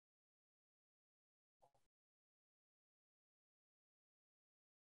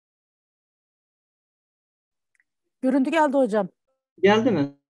Görüntü geldi hocam. Geldi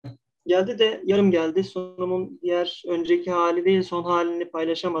mi? Geldi de yarım geldi. Sunumun diğer önceki hali değil, son halini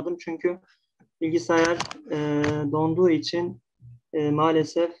paylaşamadım. Çünkü bilgisayar donduğu için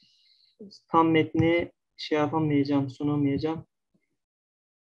maalesef tam metni yapamayacağım, sunamayacağım.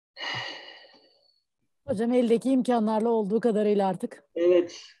 Hocam eldeki imkanlarla olduğu kadarıyla artık.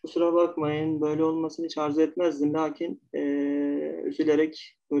 Evet, kusura bakmayın. Böyle olmasını hiç arzu etmezdim. Lakin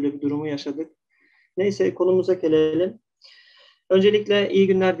üzülerek böyle bir durumu yaşadık. Neyse, konumuza gelelim. Öncelikle iyi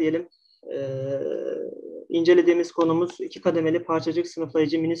günler diyelim. İncelediğimiz konumuz iki kademeli parçacık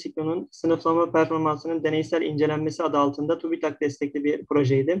sınıflayıcı mini siklonun sınıflama performansının deneysel incelenmesi adı altında TÜBİTAK destekli bir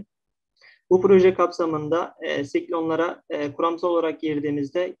projeydi. Bu proje kapsamında siklonlara kuramsal olarak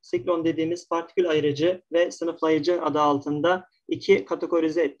girdiğimizde siklon dediğimiz partikül ayırıcı ve sınıflayıcı adı altında iki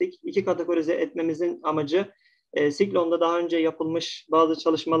kategorize ettik. İki kategorize etmemizin amacı siklonda daha önce yapılmış bazı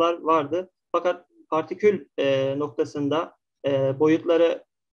çalışmalar vardı. Fakat partikül noktasında boyutları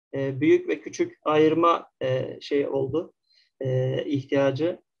büyük ve küçük ayırma oldu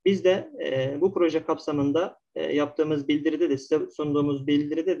ihtiyacı. Biz de bu proje kapsamında yaptığımız bildiride de size sunduğumuz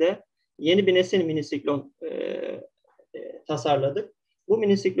bildiride de yeni bir nesil mini siklon tasarladık. Bu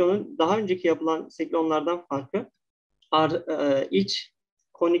mini siklonun daha önceki yapılan siklonlardan farkı iç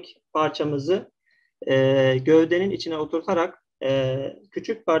konik parçamızı gövdenin içine oturtarak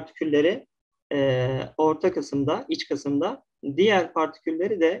küçük partikülleri orta kısımda, iç kısımda, diğer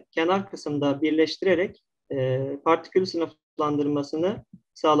partikülleri de kenar kısımda birleştirerek partikül sınıflandırmasını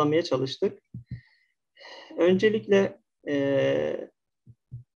sağlamaya çalıştık. Öncelikle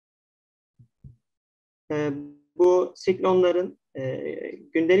bu siklonların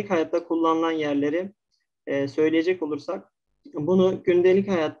gündelik hayatta kullanılan yerleri söyleyecek olursak, bunu gündelik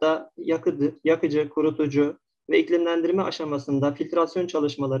hayatta yakıcı, kurutucu ve iklimlendirme aşamasında, filtrasyon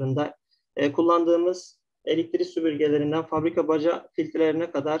çalışmalarında kullandığımız elektrik süpürgelerinden fabrika baca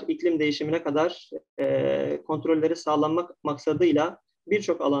filtrelerine kadar, iklim değişimine kadar kontrolleri sağlanmak maksadıyla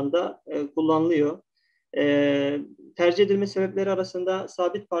birçok alanda kullanılıyor. Tercih edilme sebepleri arasında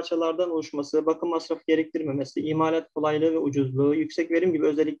sabit parçalardan oluşması, bakım masrafı gerektirmemesi, imalat kolaylığı ve ucuzluğu, yüksek verim gibi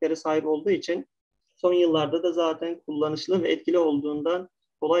özelliklere sahip olduğu için son yıllarda da zaten kullanışlı ve etkili olduğundan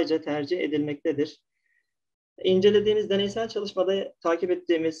kolayca tercih edilmektedir. İncelediğimiz deneysel çalışmada takip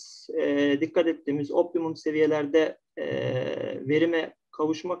ettiğimiz, dikkat ettiğimiz optimum seviyelerde verime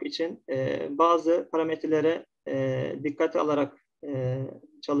kavuşmak için bazı parametrelere dikkate alarak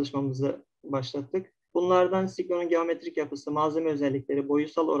çalışmamızı başlattık. Bunlardan siklonun geometrik yapısı, malzeme özellikleri,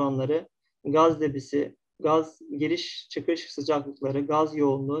 boyutsal oranları, gaz debisi, gaz giriş çıkış sıcaklıkları, gaz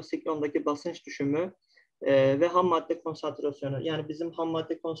yoğunluğu, siklondaki basınç düşümü ve ham madde konsantrasyonu. Yani bizim ham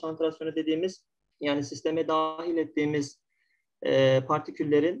madde konsantrasyonu dediğimiz, yani sisteme dahil ettiğimiz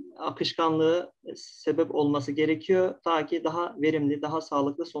partiküllerin akışkanlığı sebep olması gerekiyor. Ta ki daha verimli, daha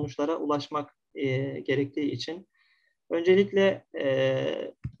sağlıklı sonuçlara ulaşmak gerektiği için. Öncelikle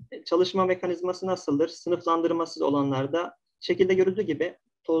çalışma mekanizması nasıldır? Sınıflandırmasız olanlarda şekilde görüldüğü gibi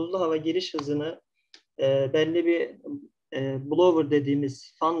tozlu hava giriş hızını belli bir blower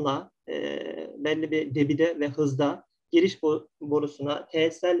dediğimiz fanla belli bir debide ve hızda giriş borusuna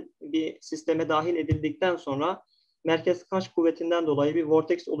teğetsel bir sisteme dahil edildikten sonra merkez kaç kuvvetinden dolayı bir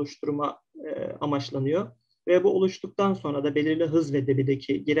vortex oluşturma amaçlanıyor. Ve bu oluştuktan sonra da belirli hız ve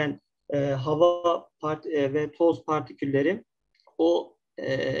debideki giren hava ve toz partikülleri o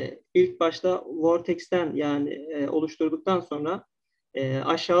ilk başta vortex'ten yani oluşturduktan sonra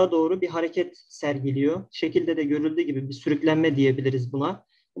aşağı doğru bir hareket sergiliyor. Şekilde de görüldüğü gibi bir sürüklenme diyebiliriz buna.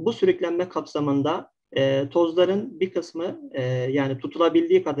 Bu sürüklenme kapsamında tozların bir kısmı yani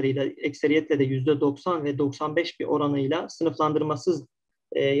tutulabildiği kadarıyla ekseriyetle de %90 ve 95 bir oranıyla sınıflandırmasız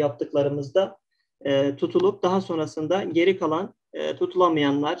yaptıklarımızda tutulup daha sonrasında geri kalan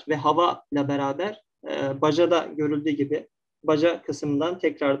tutulamayanlar ve hava ile beraber bacada görüldüğü gibi baca kısmından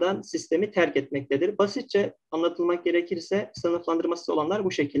tekrardan sistemi terk etmektedir. Basitçe anlatılmak gerekirse sınıflandırmasız olanlar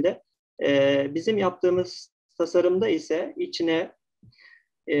bu şekilde. Bizim yaptığımız tasarımda ise içine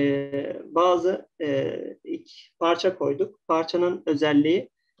bazı parça koyduk. Parçanın özelliği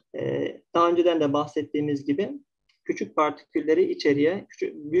daha önceden de bahsettiğimiz gibi küçük partikülleri içeriye,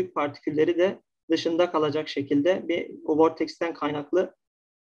 büyük partikülleri de dışında kalacak şekilde bir vortex'ten kaynaklı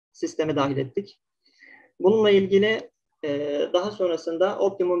sisteme dahil ettik. Bununla ilgili daha sonrasında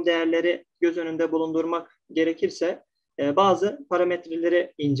optimum değerleri göz önünde bulundurmak gerekirse bazı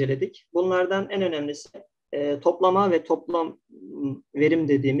parametreleri inceledik. Bunlardan en önemlisi toplama ve toplam verim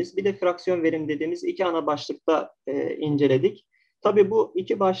dediğimiz, bir de fraksiyon verim dediğimiz iki ana başlıkta inceledik. Tabii bu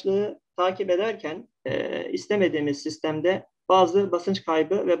iki başlığı takip ederken istemediğimiz sistemde bazı basınç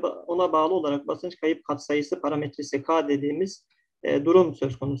kaybı ve ona bağlı olarak basınç kayıp katsayısı parametresi K dediğimiz durum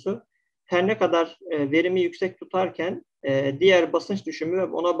söz konusu. Her ne kadar verimi yüksek tutarken diğer basınç düşümü ve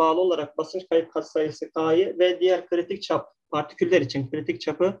ona bağlı olarak basınç kayıp katsayısı K'yı ve diğer kritik çap, partiküller için kritik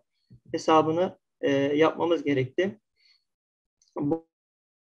çapı hesabını yapmamız gerekti.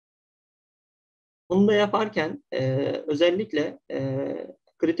 Bunu da yaparken özellikle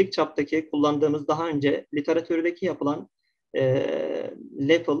kritik çaptaki kullandığımız daha önce literatürdeki yapılan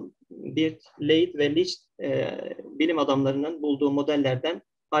Leffel, Beard, Leith ve Leach bilim adamlarının bulduğu modellerden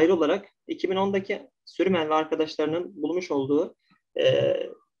ayrı olarak 2010'daki Sürmen ve arkadaşlarının bulmuş olduğu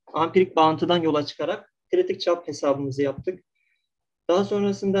ampirik bağıntıdan yola çıkarak kritik çap hesabımızı yaptık. Daha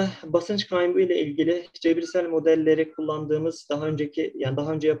sonrasında basınç kaybı ile ilgili cebirsel modelleri kullandığımız daha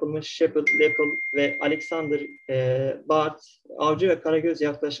önce yapılmış Shepard, Leffel ve Alexander Bart, Avcı ve Karagöz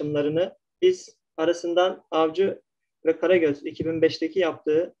yaklaşımlarını biz arasından Avcı ve Karagöz 2005'teki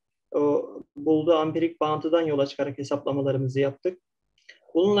yaptığı bulduğu ampirik bağıntıdan yola çıkarak hesaplamalarımızı yaptık.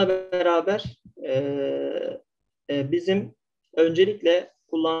 Bununla beraber bizim öncelikle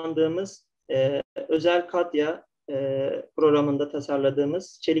kullandığımız özel Katya programında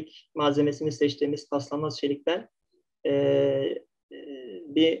tasarladığımız çelik malzemesini seçtiğimiz paslanmaz çelikten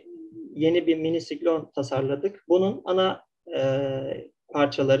yeni bir mini siklon tasarladık. Bunun ana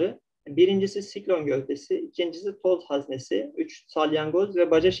parçaları, birincisi siklon gövdesi, ikincisi toz haznesi, 3 salyangoz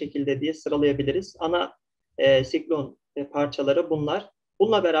ve baca şekilde diye sıralayabiliriz. Ana siklon parçaları bunlar.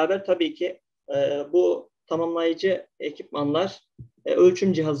 Bununla beraber tabii ki bu tamamlayıcı ekipmanlar,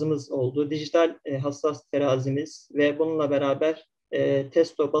 ölçüm cihazımız oldu, dijital hassas terazimiz ve bununla beraber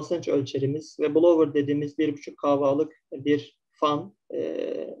testo basınç ölçerimiz ve blower dediğimiz 1,5 kW'lık bir fan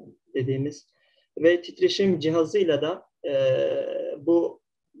dediğimiz ve titreşim cihazıyla da bu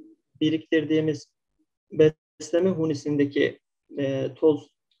biriktirdiğimiz besleme hunisindeki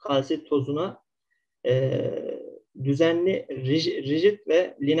kalsit tozuna düzenli, rigid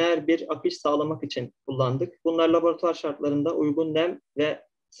ve lineer bir akış sağlamak için kullandık. Bunlar laboratuvar şartlarında uygun nem ve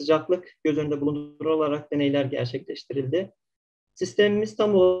sıcaklık göz önünde bulundurularak deneyler gerçekleştirildi. Sistemimiz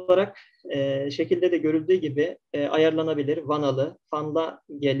tam olarak şekilde de görüldüğü gibi ayarlanabilir, vanalı, fanda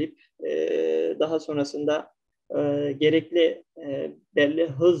gelip daha sonrasında gerekli belli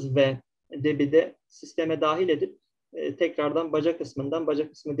hız ve debide sisteme dahil edip tekrardan baca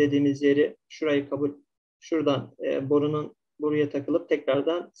kısmı dediğimiz yeri şuradan borunun buraya takılıp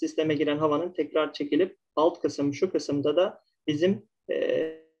tekrardan sisteme giren havanın tekrar çekilip alt kısım şu kısımda da bizim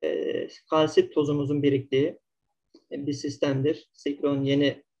kalsit tozumuzun biriktiği bir sistemdir. Siklon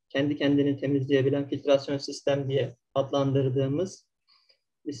yeni kendi kendini temizleyebilen filtrasyon sistem diye adlandırdığımız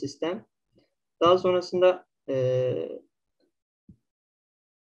bir sistem. Daha sonrasında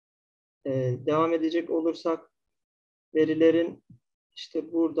devam edecek olursak verilerin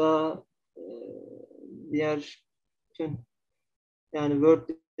işte burada diğer bütün yani Word,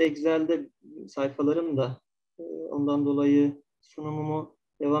 Excel'de sayfalarım da ondan dolayı sunumumu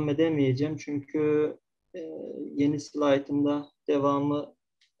devam edemeyeceğim. Çünkü yeni slaytımda devamı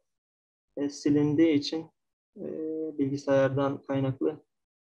silindiği için bilgisayardan kaynaklı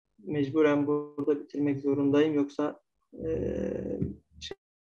mecburen burada bitirmek zorundayım. Yoksa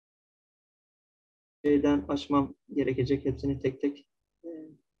şeyden açmam gerekecek hepsini tek tek.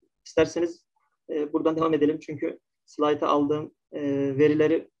 İsterseniz buradan devam edelim. Çünkü slayta aldığım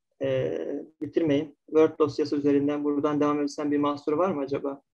verileri bitirmeyin. Word dosyası üzerinden buradan devam etsem bir mahsuru var mı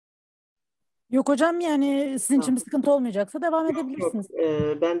acaba? Yok hocam, yani sizin için bir sıkıntı olmayacaksa devam Yok. edebilirsiniz.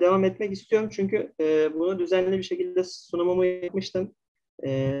 Ben devam etmek istiyorum çünkü bunu düzenli bir şekilde sunumumu yapmıştım.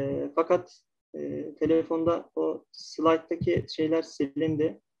 Fakat telefonda o slayttaki şeyler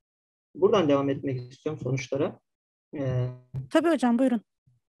silindi. Buradan devam etmek istiyorum sonuçlara. Tabii hocam, buyurun.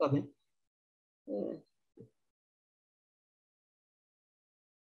 Tabii.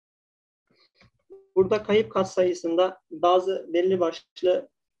 Burada kayıp katsayısında bazı belli başlı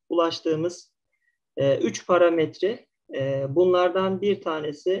ulaştığımız 3 parametre. Bunlardan bir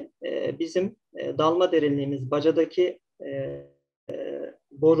tanesi bizim dalma derinliğimiz, bacadaki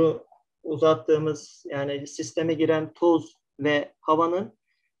boru uzattığımız yani sisteme giren toz ve havanın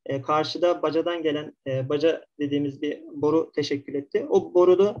karşıda bacadan gelen baca dediğimiz bir boru teşekkül etti. O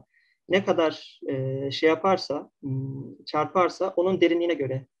boruda ne kadar çarparsa onun derinliğine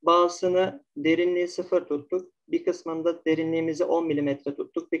göre. Bazısını derinliği 0 tuttuk. Bir kısmında derinliğimizi 10 milimetre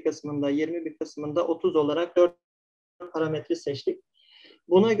tuttuk. Bir kısmında 20, bir kısmında 30 olarak 4 parametre seçtik.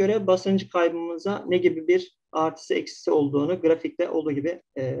 Buna göre basınç kaybımıza ne gibi bir artısı eksisi olduğunu grafikte olduğu gibi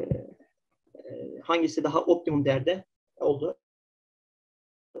hangisi daha optimum değerde oldu.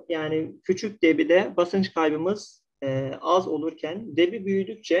 Yani küçük debide basınç kaybımız az olurken debi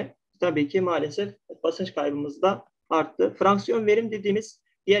büyüdükçe tabii ki maalesef basınç kaybımız da arttı. Fraksiyon verim dediğimiz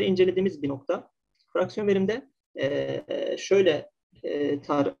diğer incelediğimiz bir nokta. Fraksiyon verimde şöyle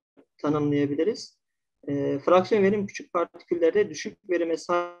tanımlayabiliriz. Fraksiyon verim küçük partiküllerde düşük verime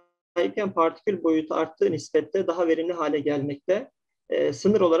sahipken partikül boyutu arttığı nispette daha verimli hale gelmekte.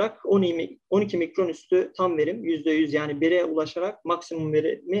 Sınır olarak 12 mikron üstü tam verim %100 yani 1'e ulaşarak maksimum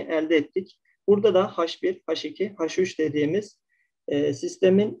verimi elde ettik. Burada da H1, H2, H3 dediğimiz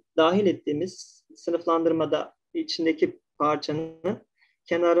sistemin dahil ettiğimiz sınıflandırmada içindeki parçanın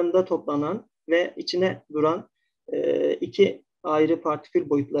kenarında toplanan ve içine duran iki ayrı partikül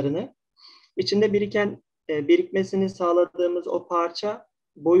boyutlarını içinde birikmesini sağladığımız o parça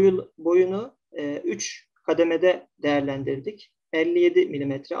boyunu 3 kademede değerlendirdik. 57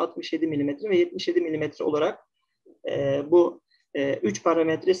 milimetre, 67 milimetre ve 77 milimetre olarak bu 3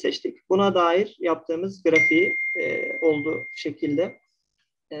 parametre seçtik. Buna dair yaptığımız grafiği olduğu şekilde.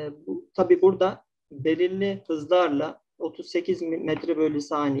 Tabii burada belirli hızlarla 38 metre bölü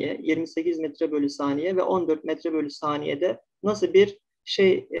saniye, 28 metre bölü saniye ve 14 metre bölü saniyede nasıl bir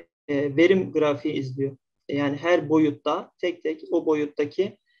verim grafiği izliyor. Yani her boyutta tek tek o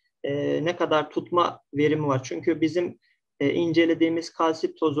boyuttaki ne kadar tutma verimi var. Çünkü bizim incelediğimiz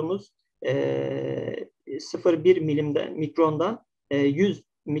kalsit tozumuz 0,1 mikrondan 100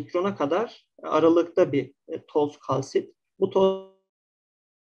 mikrona kadar aralıkta bir toz kalsit. Bu toz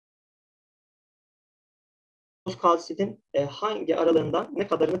kalsitin hangi aralığından ne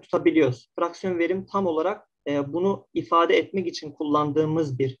kadarını tutabiliyoruz? Fraksiyon verim tam olarak bunu ifade etmek için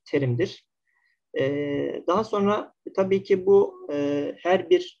kullandığımız bir terimdir. Daha sonra tabii ki bu her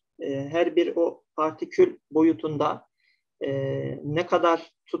bir o partikül boyutunda ne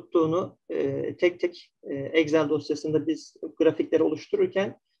kadar tuttuğunu tek tek Excel dosyasında biz grafikleri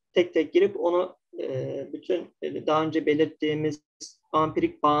oluştururken tek tek girip onu bütün daha önce belirttiğimiz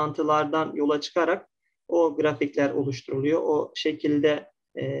ampirik bağıntılardan yola çıkarak o grafikler oluşturuluyor. O şekilde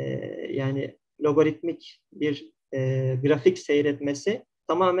yani logaritmik bir grafik seyretmesi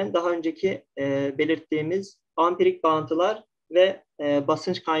tamamen daha önceki belirttiğimiz ampirik bağıntılar ve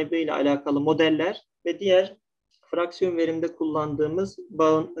basınç kaybı ile alakalı modeller ve diğer fraksiyon verimde kullandığımız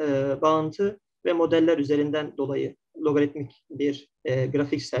bağıntı ve modeller üzerinden dolayı logaritmik bir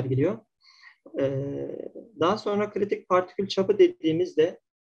grafik sergiliyor. Daha sonra kritik partikül çapı dediğimizde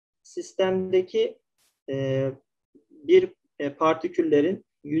sistemdeki bir partiküllerin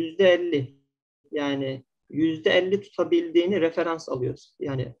 %50 yani %50 tutabildiğini referans alıyoruz.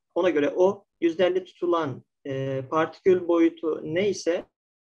 Yani ona göre o %50 tutulan partikül boyutu neyse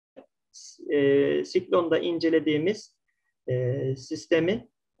Siklon'da incelediğimiz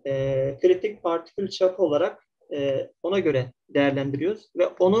sistemin kritik partikül çapı olarak ona göre değerlendiriyoruz ve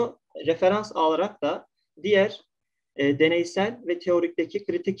onu referans alarak da diğer deneysel ve teorikteki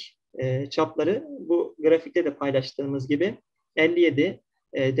kritik çapları bu grafikte de paylaştığımız gibi 57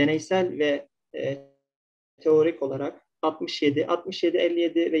 deneysel ve teorik olarak 67,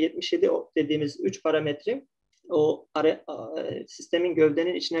 57 ve 77 dediğimiz 3 parametre o sistemin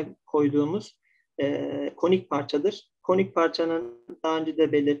gövdenin içine koyduğumuz konik parçadır. Konik parçanın daha önce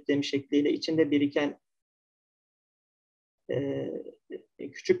de belirttiğim şekliyle içinde biriken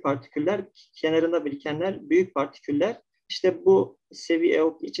küçük partiküller, kenarında birikenler büyük partiküller. İşte bu seviye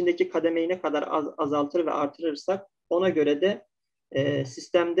içindeki kademeyi ne kadar azaltır ve artırırsak ona göre de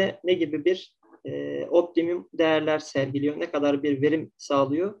sistemde ne gibi bir optimum değerler sergiliyor, ne kadar bir verim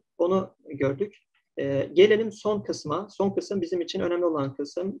sağlıyor onu gördük. Gelelim son kısma. Son kısım bizim için önemli olan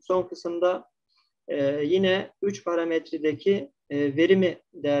kısım. Son kısımda yine 3 parametredeki verimi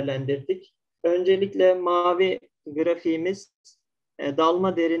değerlendirdik. Öncelikle mavi grafiğimiz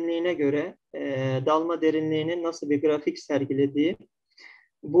dalma derinliğine göre dalma derinliğinin nasıl bir grafik sergilediği.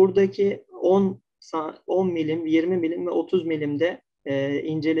 Buradaki 10 milim, 20 milim ve 30 milimde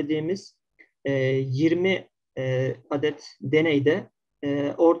incelediğimiz 20 adet deneyde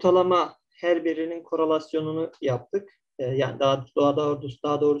ortalama her birinin korelasyonunu yaptık. Yani daha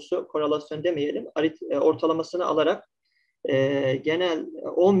doğrusu korelasyon demeyelim. Ortalamasını alarak genel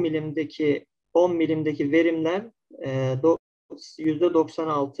 10 milimdeki verimler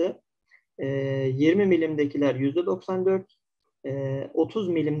 %96, 20 milimdekiler %94, 30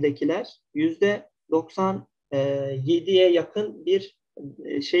 milimdekiler %97'ye yakın bir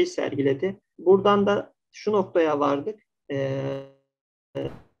şey sergiledi. Buradan da şu noktaya vardık.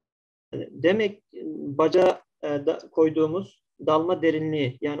 Demek bacağa koyduğumuz dalma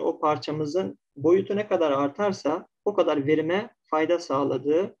derinliği yani o parçamızın boyutu ne kadar artarsa o kadar verime fayda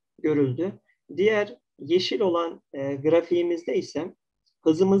sağladığı görüldü. Diğer yeşil olan grafiğimizde ise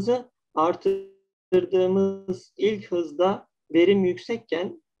hızımızı çalıştırdığımız ilk hızda verim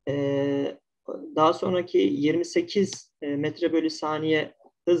yüksekken daha sonraki 28 metre bölü saniye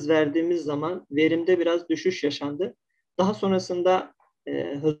hız verdiğimiz zaman verimde biraz düşüş yaşandı. Daha sonrasında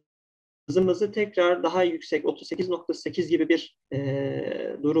hızımızı tekrar daha yüksek 38,8 gibi bir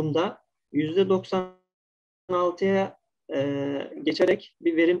durumda %96'ya geçerek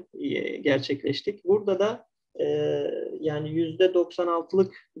bir verim gerçekleştik. Burada da yani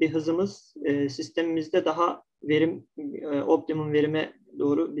 %96'lık bir hızımız sistemimizde daha optimum verime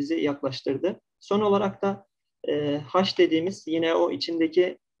doğru bizi yaklaştırdı. Son olarak da H dediğimiz yine o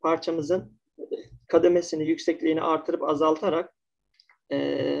içindeki parçamızın kademesini, yüksekliğini artırıp azaltarak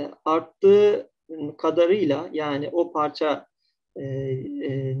arttığı kadarıyla yani o parça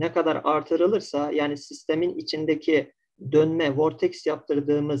ne kadar artırılırsa yani sistemin içindeki dönme, vortex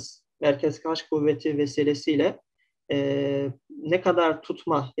yaptırdığımız merkez kaç kuvveti vesilesiyle ne kadar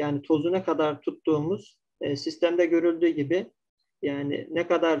tutma yani tozu ne kadar tuttuğumuz sistemde görüldüğü gibi yani ne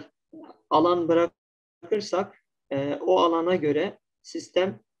kadar alan bırakırsak o alana göre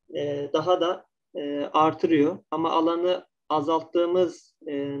sistem daha da artırıyor. Ama alanı azalttığımız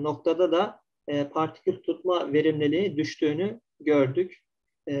noktada da partikül tutma verimliliği düştüğünü gördük.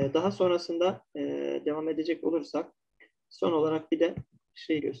 Daha sonrasında devam edecek olursak son olarak bir de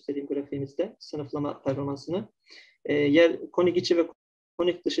göstereyim grafiğimizde sınıflama performansını. Konik içi ve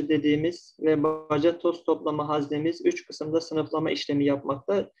konik dışı dediğimiz ve baca toz toplama haznemiz 3 kısımda sınıflama işlemi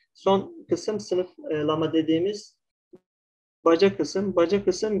yapmakta. Son kısım sınıflama dediğimiz baca kısım. Baca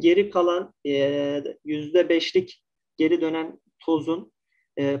kısım geri kalan %5'lik geri dönen tozun,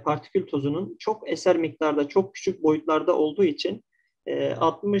 partikül tozunun çok eser miktarda, çok küçük boyutlarda olduğu için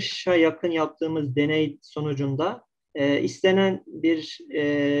 60'a yakın yaptığımız deney sonucunda istenen bir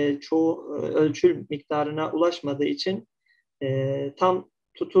çoğu ölçül miktarına ulaşmadığı için tam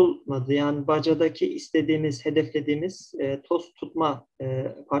tutulmadı. Yani bacadaki istediğimiz, hedeflediğimiz toz tutma,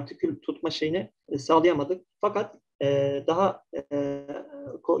 partikül tutma şeyini sağlayamadık. Fakat daha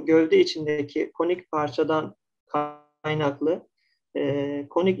gövde içindeki konik parçadan kaynaklı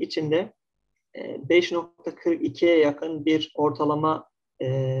konik içinde 5,42'ye yakın bir ortalama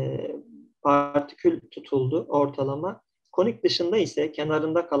partikül tutuldu ortalama. Konik dışında ise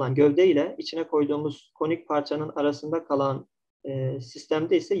kenarında kalan gövde ile içine koyduğumuz konik parçanın arasında kalan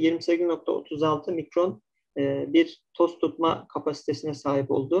sistemde ise 28,36 mikron bir toz tutma kapasitesine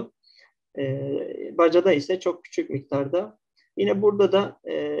sahip oldu. Bacada ise çok küçük miktarda. Yine burada da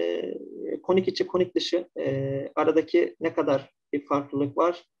konik içi, konik dışı aradaki ne kadar bir farklılık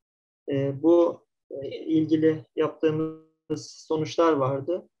var? Bu ilgili yaptığımız sonuçlar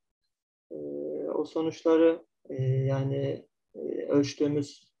vardı. O sonuçları yani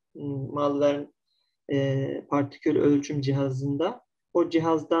ölçtüğümüz Malvern partikül ölçüm cihazında o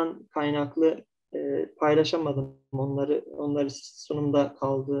cihazdan kaynaklı paylaşamadım onları sunumda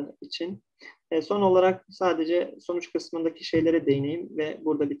kaldığı için. Son olarak sadece sonuç kısmındaki şeylere değineyim ve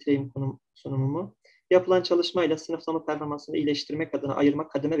burada bitireyim sunumumu. Yapılan çalışmayla sınıflama performansını iyileştirmek adına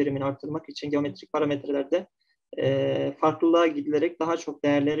ayırmak, kademe verimini artırmak için geometrik parametrelerde farklılığa gidilerek daha çok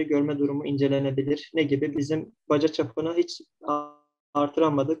değerleri görme durumu incelenebilir. Ne gibi? Bizim baca çapını hiç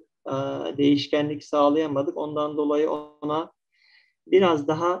artıramadık, değişkenlik sağlayamadık. Ondan dolayı ona biraz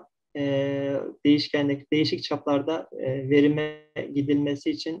daha değişik çaplarda verime gidilmesi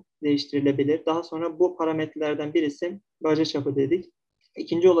için değiştirilebilir. Daha sonra bu parametrelerden birisi baca çapı dedik.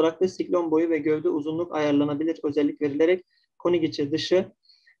 İkinci olarak da siklon boyu ve gövde uzunluk ayarlanabilir özellik verilerek konik içi dışı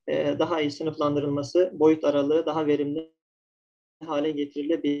daha iyi sınıflandırılması, boyut aralığı daha verimli hale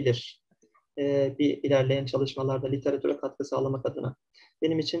getirilebilir. Bir ilerleyen çalışmalarda literatüre katkı sağlamak adına.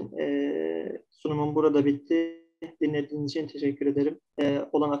 Benim için sunumum burada bitti. Dinlediğiniz için teşekkür ederim.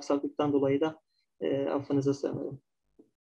 Olan aksaklıktan dolayı da affınıza sığınırım.